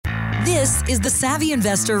This is the Savvy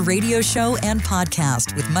Investor radio show and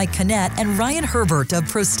podcast with Mike Kinnett and Ryan Herbert of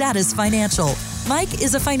ProStatus Financial. Mike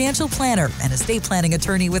is a financial planner and estate planning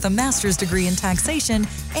attorney with a master's degree in taxation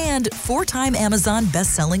and 4-time Amazon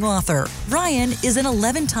best-selling author. Ryan is an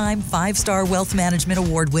 11-time 5-star Wealth Management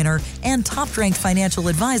Award winner and top-ranked financial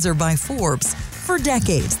advisor by Forbes. For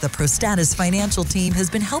decades, the ProStatus Financial team has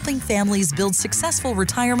been helping families build successful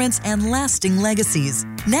retirements and lasting legacies.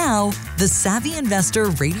 Now, the Savvy Investor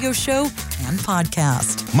radio show and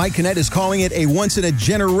podcast. Mike Kinnett is calling it a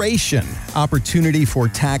once-in-a-generation opportunity for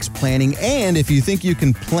tax planning. And if you think you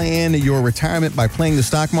can plan your retirement by playing the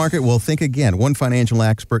stock market, well, think again. One financial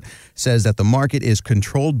expert says that the market is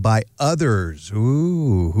controlled by others.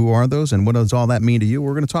 Ooh, who are those and what does all that mean to you?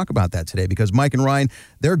 We're going to talk about that today because Mike and Ryan,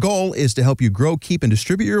 their goal is to help you grow, keep, and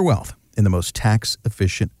distribute your wealth in the most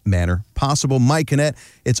tax-efficient manner possible. Mike Kinnett,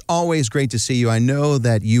 it's always great to see you. I know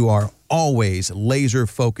that you are always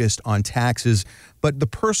laser-focused on taxes, but the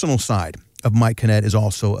personal side of Mike Kinnett is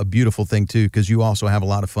also a beautiful thing, too, because you also have a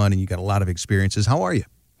lot of fun and you got a lot of experiences. How are you?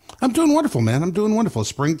 I'm doing wonderful, man. I'm doing wonderful.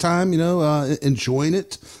 Springtime, enjoying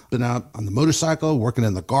it. Been out on the motorcycle, working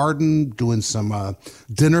in the garden, doing some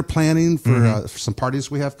dinner planning for some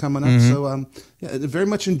parties we have coming up. So, very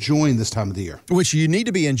much enjoying this time of the year. Which you need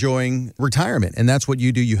to be enjoying retirement, and that's what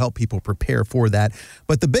you do. You help people prepare for that.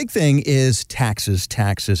 But the big thing is taxes,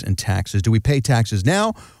 taxes, and taxes. Do we pay taxes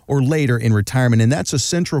now or later in retirement? And that's a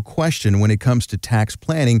central question when it comes to tax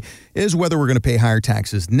planning, is whether we're going to pay higher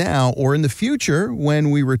taxes now or in the future when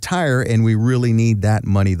we retire and we really need that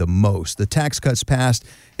money the most. The tax cuts passed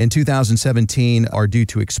in 2017 are due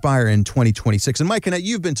to expire in 2026. And Mike Kinnett,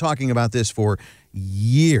 you've been talking about this for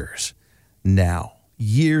years now.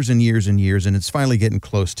 Years and years and years, and it's finally getting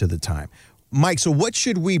close to the time. Mike, so what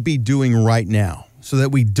should we be doing right now so that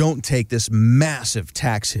we don't take this massive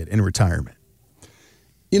tax hit in retirement?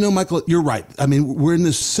 Michael, you're right. I mean, we're in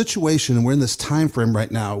this situation and we're in this time frame right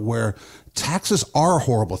now where taxes are a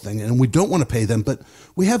horrible thing and we don't want to pay them, but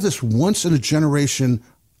we have this once in a generation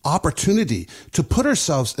opportunity to put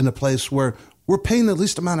ourselves in a place where we're paying the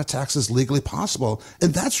least amount of taxes legally possible.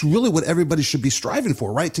 And that's really what everybody should be striving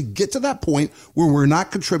for, right? To get to that point where we're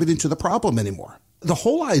not contributing to the problem anymore. The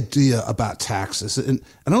whole idea about taxes, and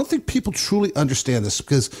I don't think people truly understand this,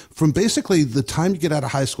 because from basically the time you get out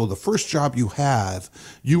of high school, the first job you have,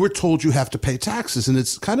 you were told you have to pay taxes. And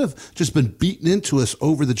it's kind of just been beaten into us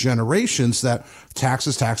over the generations that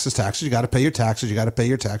taxes, taxes, taxes, you got to pay your taxes, you got to pay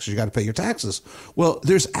your taxes, you got to pay your taxes. Well,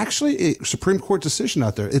 there's actually a Supreme Court decision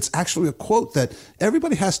out there. It's actually a quote that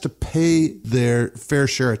everybody has to pay their fair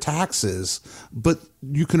share of taxes, but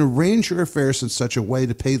you can arrange your affairs in such a way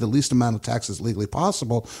to pay the least amount of taxes legally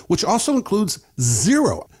possible, which also includes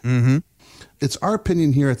zero. It's our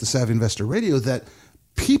opinion here at the Savvy Investor Radio that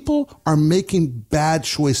people are making bad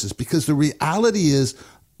choices because the reality is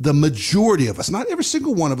the majority of us, not every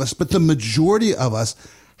single one of us, but the majority of us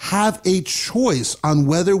have a choice on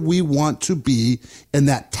whether we want to be in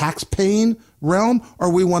that tax-paying realm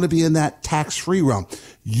or we want to be in that tax-free realm.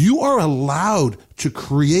 You are allowed to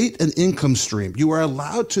create an income stream. You are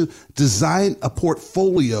allowed to design a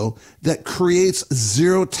portfolio that creates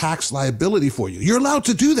zero tax liability for you. You're allowed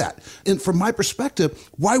to do that. And from my perspective,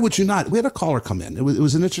 why would you not? We had a caller come in. It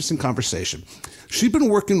was an interesting conversation. She'd been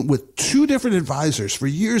working with 2 different advisors for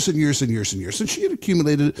years and years and years and years. And she had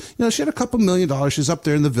accumulated, she had a couple $1 million. She's up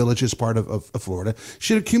there in the Villages part of Florida.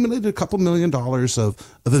 She had accumulated a couple $1 million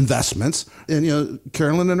of investments. And,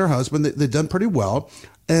 Carolyn and her husband, they'd done pretty well.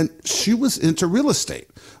 And she was into real estate.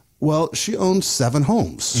 Well, she owned 7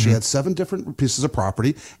 homes. She had 7 different pieces of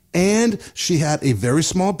property. And she had a very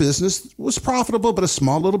small business. It was profitable, but a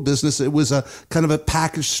small little business. It was a kind of a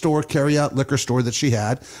package store, carry-out liquor store that she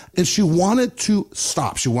had. And she wanted to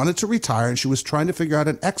stop. She wanted to retire, and she was trying to figure out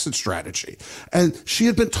an exit strategy. And she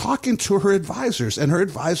had been talking to her advisors, and her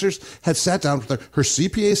advisors had sat down with her. Her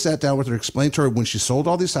CPA sat down with her, explained to her when she sold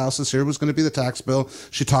all these houses, here was going to be the tax bill.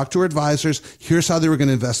 She talked to her advisors. Here's how they were going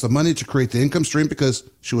to invest the money to create the income stream, because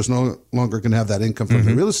she was no longer going to have that income from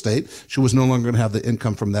the real estate. She was no longer going to have the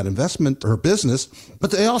income from that investment or business. But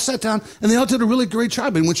they all sat down and they all did a really great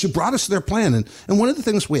job. And when she brought us their plan, and one of the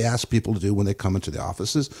things we ask people to do when they come into the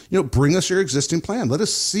office is, bring us your existing plan. Let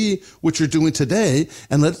us see what you're doing today,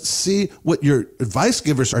 and let's see what your advice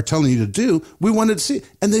givers are telling you to do. We wanted to see.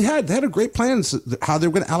 And they had a great plan how they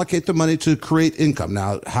were going to allocate the money to create income.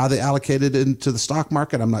 Now, how they allocated it into the stock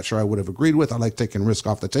market, I'm not sure I would have agreed with. I like taking risk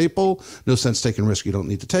off the table. No sense taking risk you don't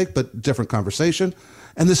need to take, but different conversation.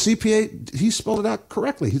 And the CPA, he spelled it out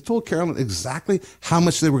correctly. He told Carolyn exactly how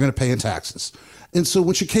much they were going to pay in taxes. And so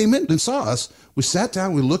when she came in and saw us, we sat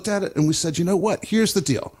down, we looked at it, and we said, you know what? Here's the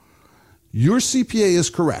deal. your CPA is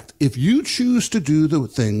correct. If you choose to do the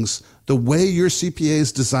things the way your CPA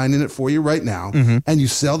is designing it for you right now, and you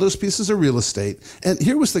sell those pieces of real estate, and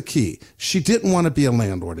here was the key. She didn't want to be a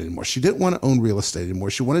landlord anymore. She didn't want to own real estate anymore.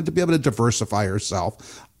 She wanted to be able to diversify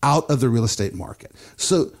herself out of the real estate market.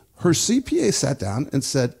 So her CPA sat down and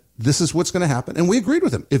said, this is what's going to happen. And we agreed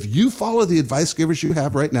with him. If you follow the advice givers you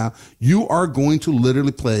have right now, you are going to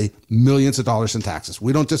literally pay millions of dollars in taxes.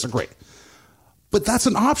 We don't disagree. But that's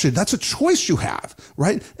an option. That's a choice you have,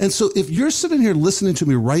 right? And so if you're sitting here listening to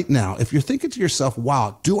me right now, if you're thinking to yourself,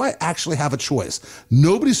 wow, do I actually have a choice?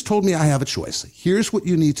 Nobody's told me I have a choice. Here's what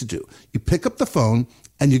you need to do. You pick up the phone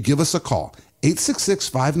and you give us a call.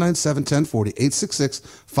 866-597-1040,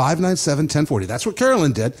 866-597-1040. That's what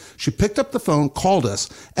Carolyn did. She picked up the phone, called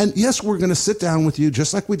us, and yes, we're going to sit down with you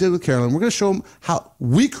just like we did with Carolyn. We're going to show them how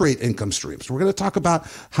we create income streams. We're going to talk about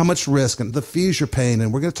how much risk and the fees you're paying,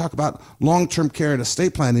 and we're going to talk about long-term care and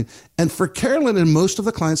estate planning. And for Carolyn and most of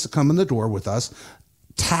the clients that come in the door with us,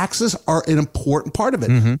 taxes are an important part of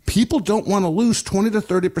it. People don't want to lose 20 to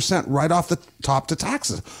 30% right off the top to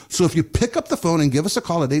taxes. So if you pick up the phone and give us a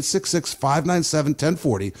call at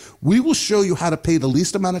 866-597-1040, we will show you how to pay the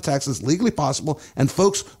least amount of taxes legally possible. And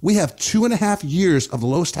folks, we have 2.5 years of the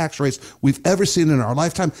lowest tax rates we've ever seen in our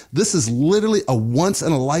lifetime. This is literally a once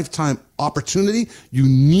in a lifetime opportunity. You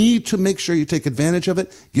need to make sure you take advantage of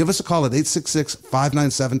it. Give us a call at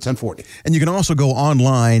 866-597-1040. And you can also go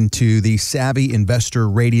online to the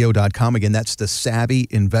SavvyInvestorRadio.com. Again, that's the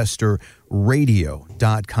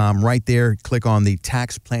SavvyInvestorRadio.com. Right there, click on the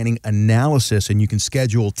tax planning analysis, and you can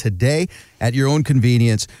schedule today at your own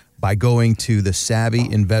convenience by going to the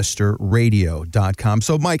SavvyInvestorRadio.com.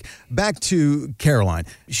 So, Mike, back to Caroline.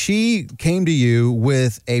 She came to you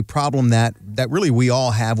with a problem that really we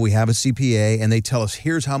all have. We have a CPA, and they tell us,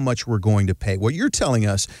 here's how much we're going to pay. What you're telling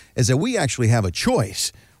us is that we actually have a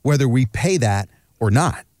choice whether we pay that or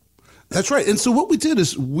not. That's right. And so what we did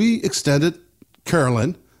is we extended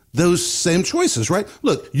Carolyn those same choices, right?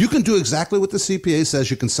 Look, you can do exactly what the CPA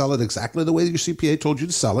says. You can sell it exactly the way your CPA told you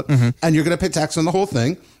to sell it, and you're going to pay tax on the whole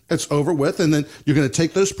thing. It's over with, and then you're going to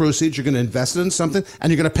take those proceeds, you're going to invest it in something,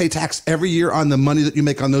 and you're going to pay tax every year on the money that you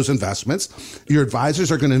make on those investments. Your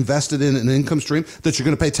advisors are going to invest it in an income stream that you're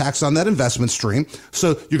going to pay tax on that investment stream.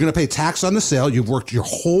 So you're going to pay tax on the sale. You've worked your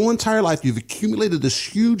whole entire life. You've accumulated this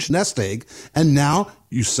huge nest egg, and now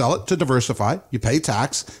you sell it to diversify, you pay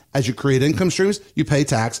tax. As you create income streams, you pay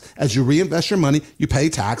tax. As you reinvest your money, you pay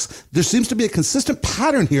tax. There seems to be a consistent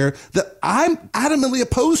pattern here that I'm adamantly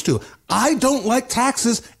opposed to. I don't like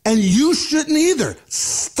taxes, and you shouldn't either.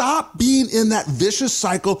 Stop being in that vicious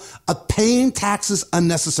cycle of paying taxes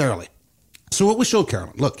unnecessarily. So what we showed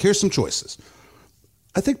Carolyn, look, here's some choices.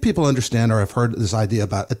 I think people understand or have heard this idea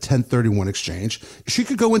about a 1031 exchange. She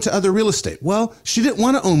could go into other real estate. Well, she didn't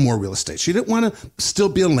want to own more real estate. She didn't want to still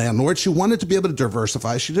be a landlord. She wanted to be able to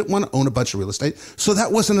diversify. She didn't want to own a bunch of real estate. So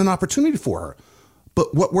that wasn't an opportunity for her.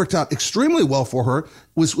 But what worked out extremely well for her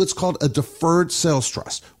was what's called a deferred sales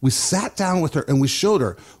trust. We sat down with her and we showed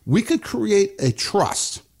her we could create a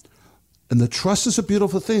trust. And the trust is a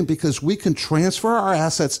beautiful thing because we can transfer our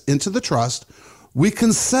assets into the trust. We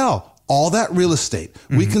can sell all that real estate.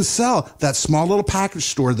 We can sell that small little package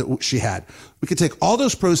store that she had. We could take all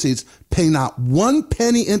those proceeds, pay not 1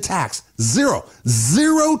 penny in tax, zero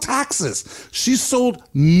taxes. She sold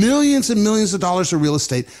millions and millions of dollars of real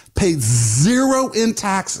estate, paid zero in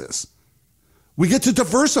taxes. We get to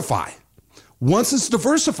diversify. Once it's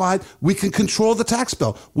diversified, we can control the tax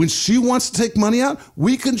bill. When she wants to take money out,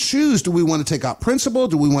 we can choose. Do we want to take out principal?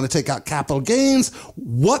 Do we want to take out capital gains?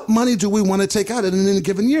 What money do we want to take out in any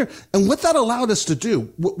given year? And what that allowed us to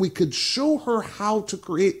do, what we could show her how to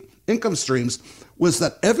create income streams was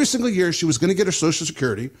that every single year she was going to get her Social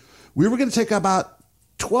Security. We were going to take about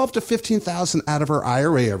 $12,000 to $15,000 out of her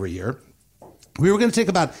IRA every year. We were going to take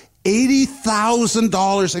about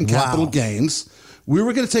 $80,000 in capital gains. We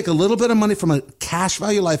were going to take a little bit of money from a cash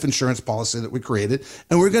value life insurance policy that we created,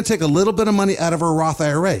 and we were going to take a little bit of money out of her Roth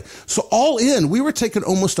IRA. So all in, we were taking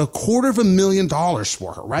almost $250,000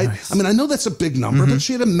 for her, right? Nice. I mean, I know that's a big number, but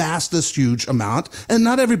she had amassed this huge amount, and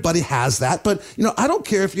not everybody has that. But, you know, I don't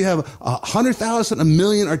care if you have $100,000, $1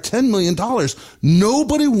 million, or $10 million.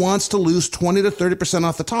 Nobody wants to lose 20 to 30%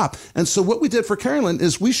 off the top. And so what we did for Carolyn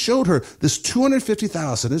is we showed her this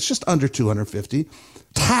 $250,000. It's just under $250,000.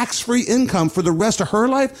 Tax-free income for the rest of her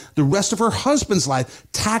life, the rest of her husband's life,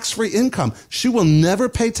 tax-free income. She will never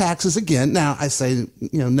pay taxes again. Now, I say,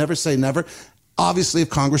 never say never. Obviously, if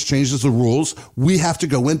Congress changes the rules, we have to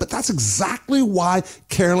go in. But that's exactly why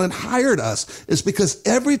Carolyn hired us, is because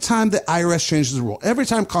every time the IRS changes the rule, every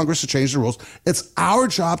time Congress changes the rules, it's our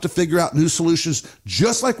job to figure out new solutions,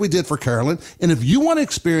 just like we did for Carolyn. And if you want to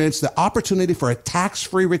experience the opportunity for a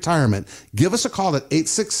tax-free retirement, give us a call at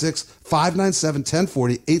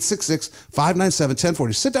 866-597-1040,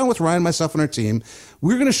 866-597-1040. Sit down with Ryan, myself, and our team.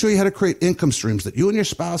 We're going to show you how to create income streams that you and your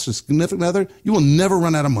spouse and significant other, you will never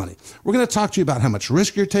run out of money. We're going to talk to you about how much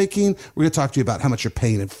risk you're taking. We're going to talk to you about how much you're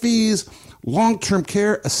paying in fees, long-term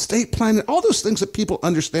care, estate planning, all those things that people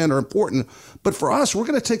understand are important. But for us, we're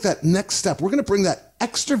going to take that next step. We're going to bring that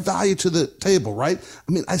extra value to the table, right?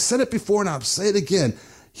 I mean, I said it before and I'll say it again.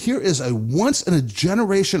 Here is a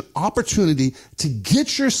once-in-a-generation opportunity to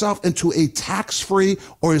get yourself into a tax-free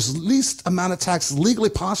or as least amount of tax legally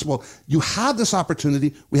possible. You have this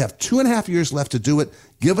opportunity. We have 2.5 years left to do it.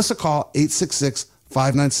 Give us a call,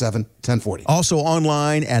 866-597-1040. Also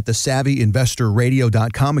online at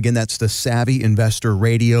thesavvyinvestorradio.com. Again, that's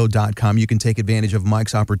thesavvyinvestorradio.com. You can take advantage of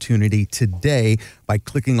Mike's opportunity today by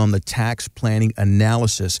clicking on the tax planning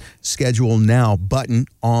analysis schedule now button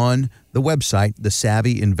on the website,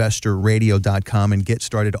 thesavvyinvestorradio.com, and get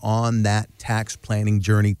started on that tax planning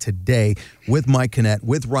journey today with Mike Kinnett,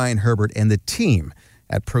 with Ryan Herbert, and the team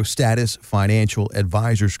at ProStatus Financial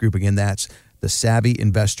Advisors Group. Again, that's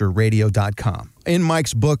thesavvyinvestorradio.com. In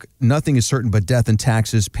Mike's book, Nothing is Certain But Death and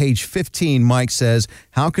Taxes, page 15, Mike says,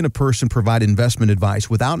 how can a person provide investment advice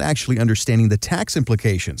without actually understanding the tax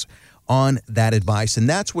implications on that advice? And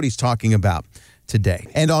that's what he's talking about today.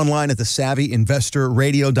 And online at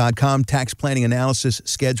thesavvyinvestorradio.com, tax planning analysis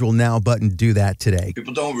schedule now button. Do that today.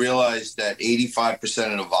 People don't realize that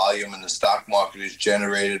 85% of the volume in the stock market is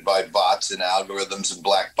generated by bots and algorithms and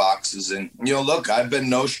black boxes. And, look, I've been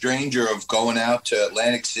no stranger of going out to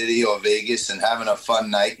Atlantic City or Vegas and having a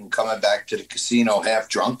fun night and coming back to the casino half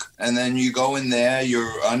drunk. And then you go in there,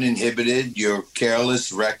 you're uninhibited, you're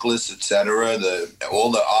careless, reckless, etc.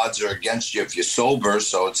 All the odds are against you if you're sober,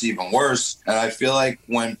 so it's even worse. And I feel like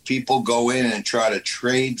when people go in and try to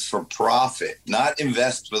trade for profit, not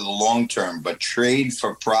invest for the long term, but trade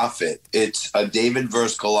for profit, it's a David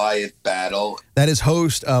versus Goliath battle. That is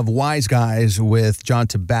host of Wise Guys with John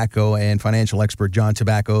Tabacco and financial expert John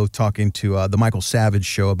Tabacco talking to the Michael Savage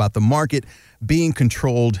Show about the market being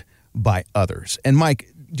controlled by others. And Mike,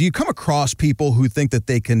 do you come across people who think that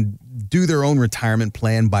they can do their own retirement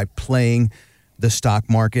plan by playing the stock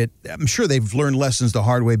market? I'm sure they've learned lessons the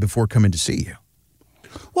hard way before coming to see you.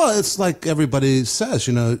 Well, it's like everybody says,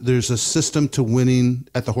 there's a system to winning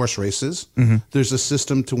at the horse races. Mm-hmm. There's a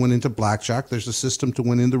system to winning to blackjack. There's a system to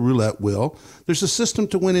winning the roulette wheel. There's a system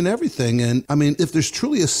to winning everything. And I mean, if there's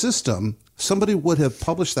truly a system, somebody would have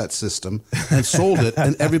published that system and sold it,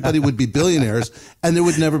 and everybody would be billionaires, and there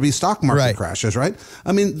would never be stock market crashes, right?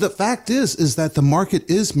 I mean, the fact is that the market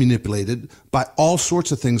is manipulated by all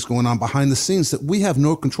sorts of things going on behind the scenes that we have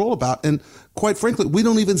no control about. And quite frankly, we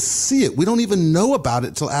don't even see it. We don't even know about it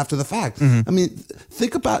until after the fact. Mm-hmm. I mean,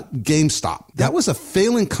 think about GameStop. That was a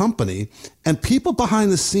failing company, and people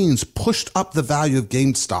behind the scenes pushed up the value of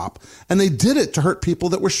GameStop, and they did it to hurt people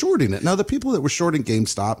that were shorting it. Now, the people that were shorting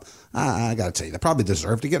GameStop, I got to tell you, they probably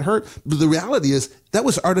deserve to get hurt. But the reality is that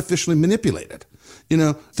was artificially manipulated.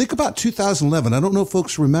 Think about 2011. I don't know if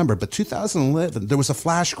folks remember, but 2011, there was a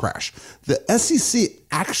flash crash. The SEC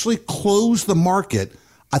actually closed the market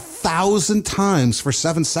 1,000 times for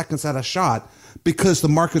 7 seconds at a shot because the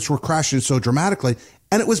markets were crashing so dramatically.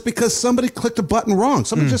 And it was because somebody clicked a button wrong.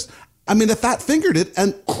 Somebody the fat fingered it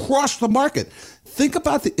and crushed the market. Think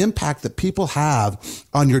about the impact that people have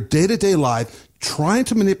on your day-to-day life, trying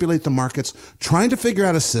to manipulate the markets, trying to figure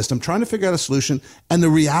out a system, trying to figure out a solution. And the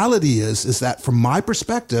reality is that from my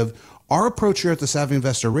perspective, our approach here at the Savvy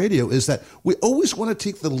Investor Radio is that we always want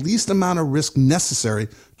to take the least amount of risk necessary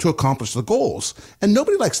to accomplish the goals. And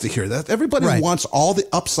nobody likes to hear that. Everybody wants all the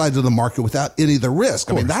upsides of the market without any of the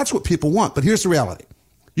risk. I mean, that's what people want. But here's the reality.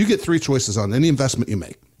 You get 3 choices on any investment you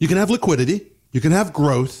make. You can have liquidity, you can have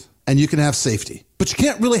growth, and you can have safety. But you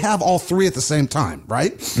can't really have all 3 at the same time,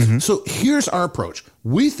 right? Mm-hmm. So here's our approach.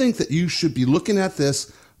 We think that you should be looking at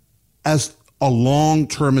this as a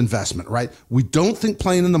long-term investment, right? We don't think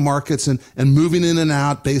playing in the markets and moving in and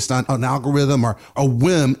out based on an algorithm or a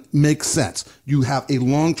whim makes sense. You have a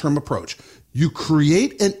long-term approach. You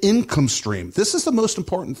create an income stream. This is the most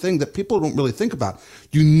important thing that people don't really think about.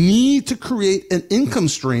 You need to create an income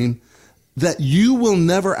stream that you will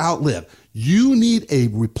never outlive. You need a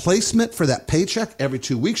replacement for that paycheck. Every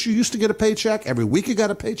 2 weeks you used to get a paycheck. Every week you got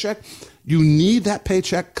a paycheck. You need that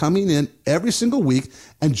paycheck coming in every single week.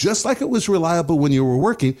 And just like it was reliable when you were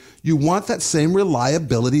working, you want that same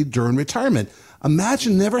reliability during retirement.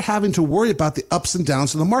 Imagine never having to worry about the ups and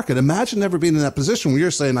downs of the market. Imagine never being in that position where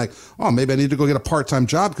you're saying like, oh, maybe I need to go get a part-time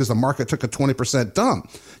job because the market took a 20% dump.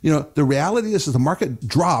 The reality is that the market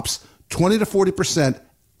drops 20 to 40%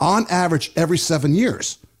 on average every 7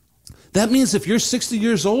 years. That means if you're 60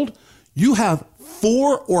 years old, you have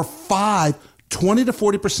 4 or 5 20 to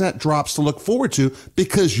 40% drops to look forward to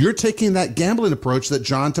because you're taking that gambling approach that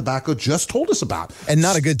John Tabacco just told us about. And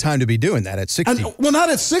not a good time to be doing that at 60. Well, not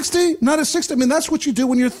at 60. Not at 60. I mean, that's what you do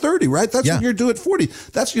when you're 30, right? That's what you do at 40.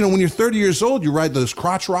 That's, when you're 30 years old, you ride those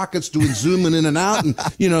crotch rockets doing zooming in and out. And,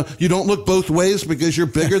 you don't look both ways because you're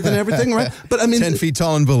bigger than everything, right? But I mean, 10 feet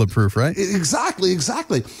tall and bulletproof, right? Exactly.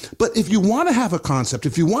 But if you want to have a concept,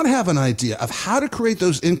 if you want to have an idea of how to create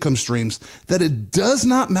those income streams, that it does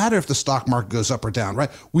not matter if the stock market goes up or down,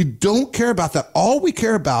 right? We don't care about that. All we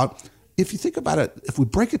care about, if you think about it, if we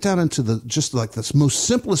break it down into the most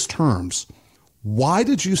simplest terms, why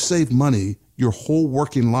did you save money your whole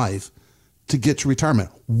working life to get to retirement?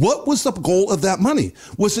 What was the goal of that money?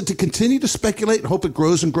 Was it to continue to speculate and hope it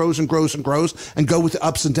grows and grows and grows and grows and go with the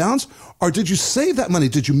ups and downs? Or did you save that money?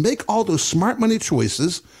 Did you make all those smart money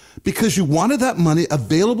choices because you wanted that money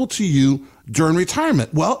available to you during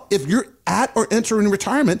retirement? Well, if you're at or entering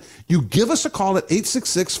retirement, you give us a call at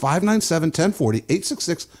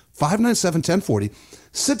 866-597-1040, 866-597-1040.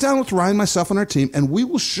 Sit down with Ryan, myself, and our team, and we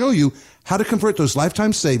will show you how to convert those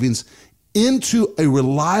lifetime savings into a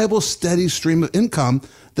reliable, steady stream of income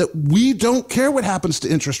that we don't care what happens to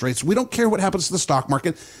interest rates. We don't care what happens to the stock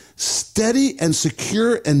market. Steady and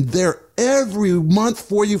secure and there every month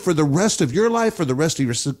for you for the rest of your life, for the rest of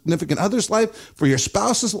your significant other's life, for your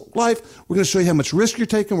spouse's life. We're going to show you how much risk you're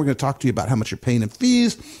taking. We're going to talk to you about how much you're paying in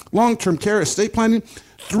fees, long-term care, estate planning.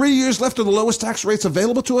 3 years left of the lowest tax rates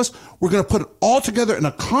available to us. We're going to put it all together in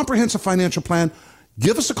a comprehensive financial plan.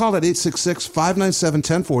 Give us a call at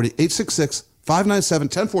 866-597-1040,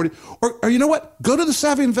 866-597-1040. Or you know what? Go to the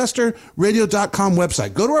SavvyInvestorRadio.com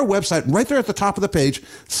website. Go to our website, right there at the top of the page.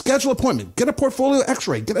 Schedule an appointment. Get a portfolio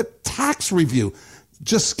x-ray. Get a tax review.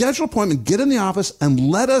 Just schedule an appointment. Get in the office and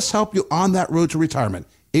let us help you on that road to retirement.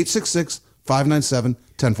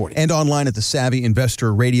 866-597-1040. And online at the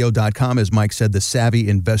SavvyInvestorRadio.com, as Mike said, the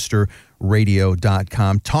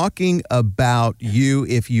SavvyInvestorRadio.com, talking about you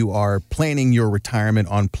if you are planning your retirement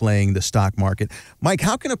on playing the stock market. Mike,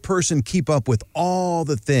 how can a person keep up with all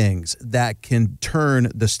the things that can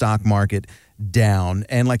turn the stock market down?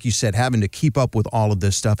 And like you said, having to keep up with all of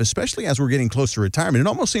this stuff, especially as we're getting close to retirement, it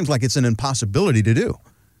almost seems like it's an impossibility to do.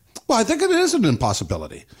 Well, I think it is an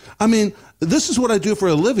impossibility. I mean, this is what I do for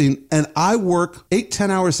a living, and I work 8-10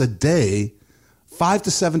 hours a day, 5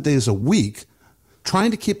 to 7 days a week,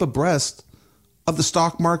 trying to keep abreast of the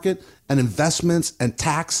stock market and investments and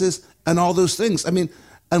taxes and all those things. I mean,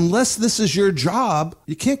 unless this is your job,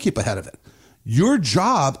 you can't keep ahead of it. Your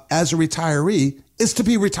job as a retiree is to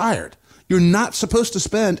be retired. You're not supposed to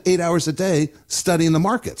spend 8 hours a day studying the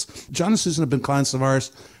markets. John and Susan have been clients of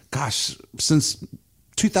ours, since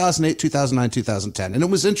 2008, 2009, 2010. And it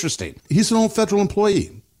was interesting. He's an old federal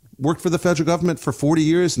employee, worked for the federal government for 40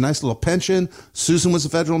 years, nice little pension. Susan was a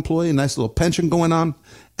federal employee, nice little pension going on.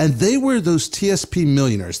 And they were those TSP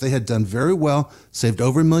millionaires. They had done very well, saved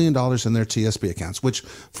over $1 million in their TSP accounts, which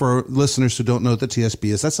for listeners who don't know what the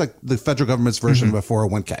TSP is, that's like the federal government's version of a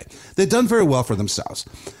 401k. They'd done very well for themselves.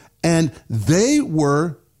 And they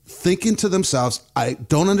were thinking to themselves, I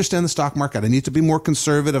don't understand the stock market. I need to be more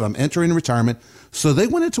conservative. I'm entering retirement. So they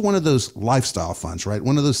went into one of those lifestyle funds, right?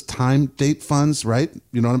 One of those time date funds, right?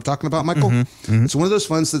 You know what I'm talking about, Michael? It's one of those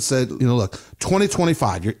funds that said, look,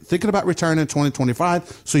 2025, you're thinking about retiring in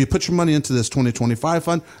 2025. So you put your money into this 2025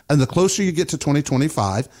 fund. And the closer you get to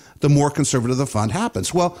 2025, the more conservative the fund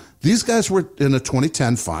happens. Well, these guys were in a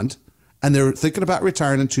 2010 fund. And they're thinking about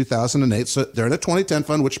retiring in 2008. So they're in a 2010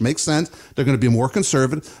 fund, which makes sense. They're going to be more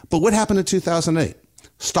conservative. But what happened in 2008?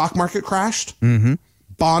 Stock market crashed.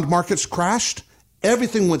 Bond markets crashed.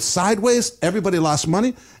 Everything went sideways. Everybody lost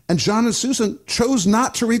money. And John and Susan chose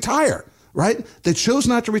not to retire, right? They chose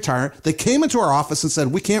not to retire. They came into our office and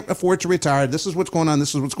said, we can't afford to retire. This is what's going on.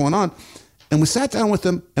 This is what's going on. And we sat down with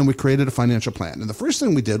them and we created a financial plan. And the first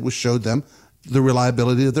thing we did was showed them the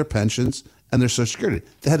reliability of their pensions and their Social Security.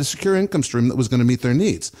 They had a secure income stream that was going to meet their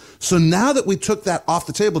needs. So now that we took that off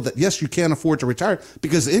the table, that yes, you can afford to retire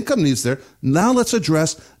because the income needs there, now let's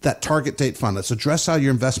address that target date fund. Let's address how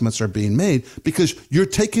your investments are being made because you're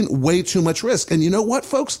taking way too much risk. And you know what,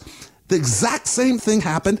 folks? The exact same thing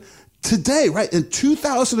happened today, right? In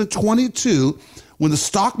 2022, when the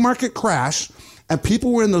stock market crashed and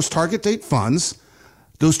people were in those target date funds,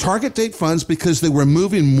 because they were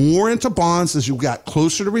moving more into bonds as you got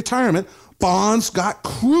closer to retirement, bonds got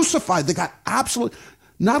crucified. They got absolutely...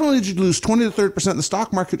 Not only did you lose 20 to 30% in the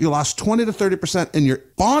stock market, you lost 20 to 30% in your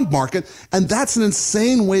bond market, and that's an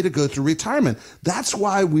insane way to go through retirement. That's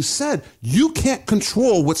why we said you can't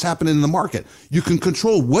control what's happening in the market. You can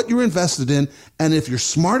control what you're invested in, and if you're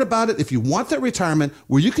smart about it, if you want that retirement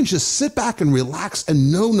where you can just sit back and relax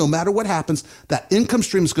and know no matter what happens, that income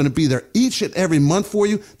stream is going to be there each and every month for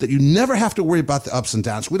you, that you never have to worry about the ups and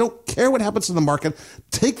downs. We don't care what happens in the market.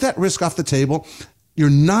 Take that risk off the table. You're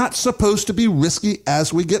not supposed to be risky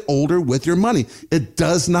as we get older with your money. It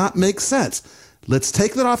does not make sense. Let's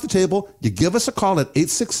take that off the table. You give us a call at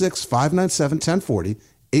 866-597-1040,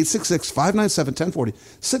 866-597-1040.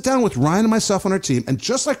 Sit down with Ryan and myself on our team, and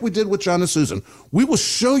just like we did with John and Susan, we will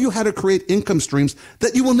show you how to create income streams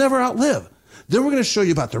that you will never outlive. Then we're going to show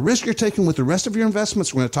you about the risk you're taking with the rest of your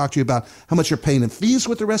investments. We're going to talk to you about how much you're paying in fees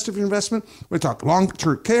with the rest of your investment. We're going to talk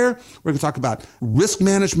long-term care. We're going to talk about risk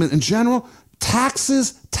management in general.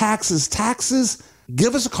 Taxes.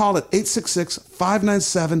 Give us a call at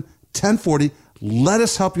 866-597-1040. Let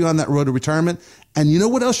us help you on that road to retirement. And you know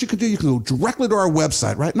what else you can do? You can go directly to our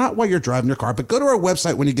website, right? Not while you're driving your car, but go to our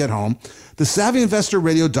website when you get home,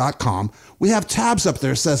 thesavvyinvestorradio.com. We have tabs up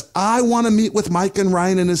there that says, I want to meet with Mike and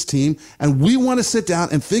Ryan and his team, and we want to sit down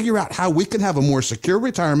and figure out how we can have a more secure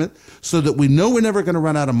retirement so that we know we're never going to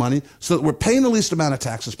run out of money, so that we're paying the least amount of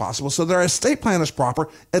taxes possible, so that our estate plan is proper.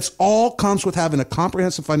 It's all comes with having a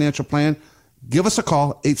comprehensive financial plan. Give us a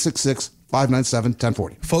call,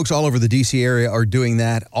 866-597-1040. Folks all over the D.C. area are doing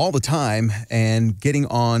that all the time and getting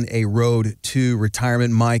on a road to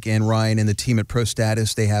retirement. Mike and Ryan and the team at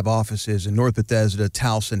ProStatus, they have offices in North Bethesda,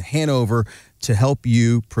 Towson, Hanover to help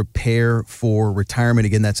you prepare for retirement.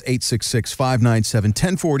 Again, that's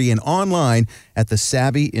 866-597-1040 and online at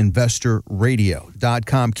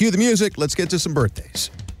thesavvyinvestorradio.com. Cue the music. Let's get to some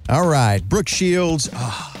birthdays. All right. Brooke Shields.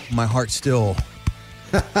 Oh, my heart still...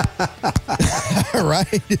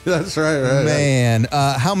 right? That's right. Man,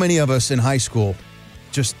 how many of us in high school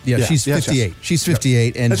she's 58. Yes. She's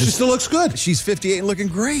 58. And she still looks good. She's 58 and looking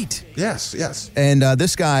great. Yes. And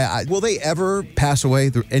this guy, will they ever pass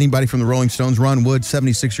away? Anybody from the Rolling Stones? Ron Wood,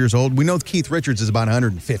 76 years old. We know Keith Richards is about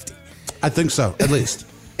 150. I think so, at least.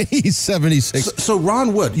 He's 76. So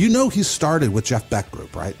Ron Wood, he started with Jeff Beck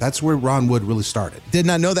Group, right? That's where Ron Wood really started. Did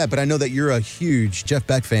not know that, but I know that you're a huge Jeff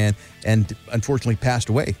Beck fan and unfortunately passed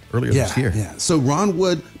away earlier this year. Yeah. So Ron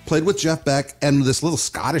Wood played with Jeff Beck and this little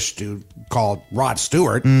Scottish dude called Rod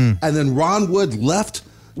Stewart. And then Ron Wood left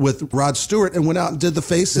with Rod Stewart and went out and did the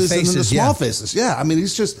Faces and then the Small Faces. Yeah, I mean,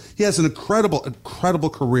 he has an incredible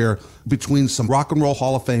career between some rock and roll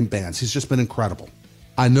Hall of Fame bands. He's just been incredible.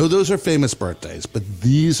 I know those are famous birthdays, but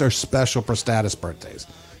these are special ProStatus birthdays.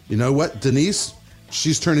 You know what? Denise,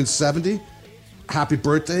 she's turning 70. Happy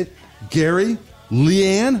birthday. Gary,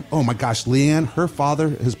 Leanne. Oh my gosh, Leanne, her father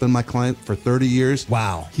has been my client for 30 years.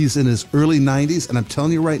 Wow. He's in his early 90s, and I'm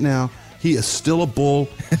telling you right now, he is still a bull.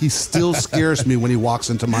 He still scares me when he walks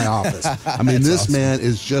into my office. I mean, this awesome. Man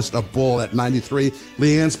is just a bull at 93.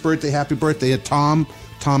 Leanne's birthday, happy birthday. And Tom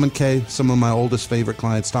and Kay, some of my oldest favorite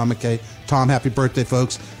clients, Tom and Kay. Tom, happy birthday,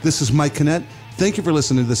 folks. This is Mike Kinnett. Thank you for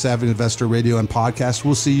listening to the Savvy Investor Radio and Podcast.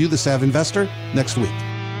 We'll see you, the Savvy Investor, next week.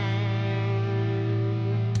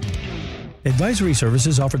 Advisory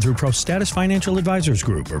services offered through ProStatus Financial Advisors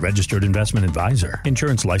Group, a registered investment advisor.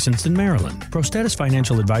 Insurance licensed in Maryland. ProStatus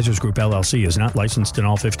Financial Advisors Group, LLC is not licensed in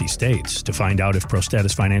all 50 states. To find out if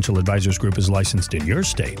ProStatus Financial Advisors Group is licensed in your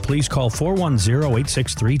state, please call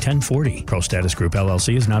 410-863-1040. ProStatus Group,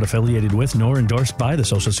 LLC is not affiliated with nor endorsed by the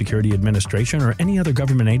Social Security Administration or any other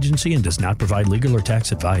government agency and does not provide legal or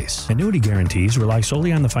tax advice. Annuity guarantees rely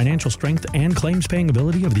solely on the financial strength and claims-paying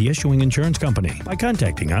ability of the issuing insurance company. By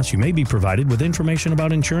contacting us, you may be provided with information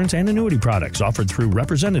about insurance and annuity products offered through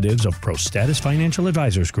representatives of ProStatus Financial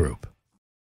Advisors Group.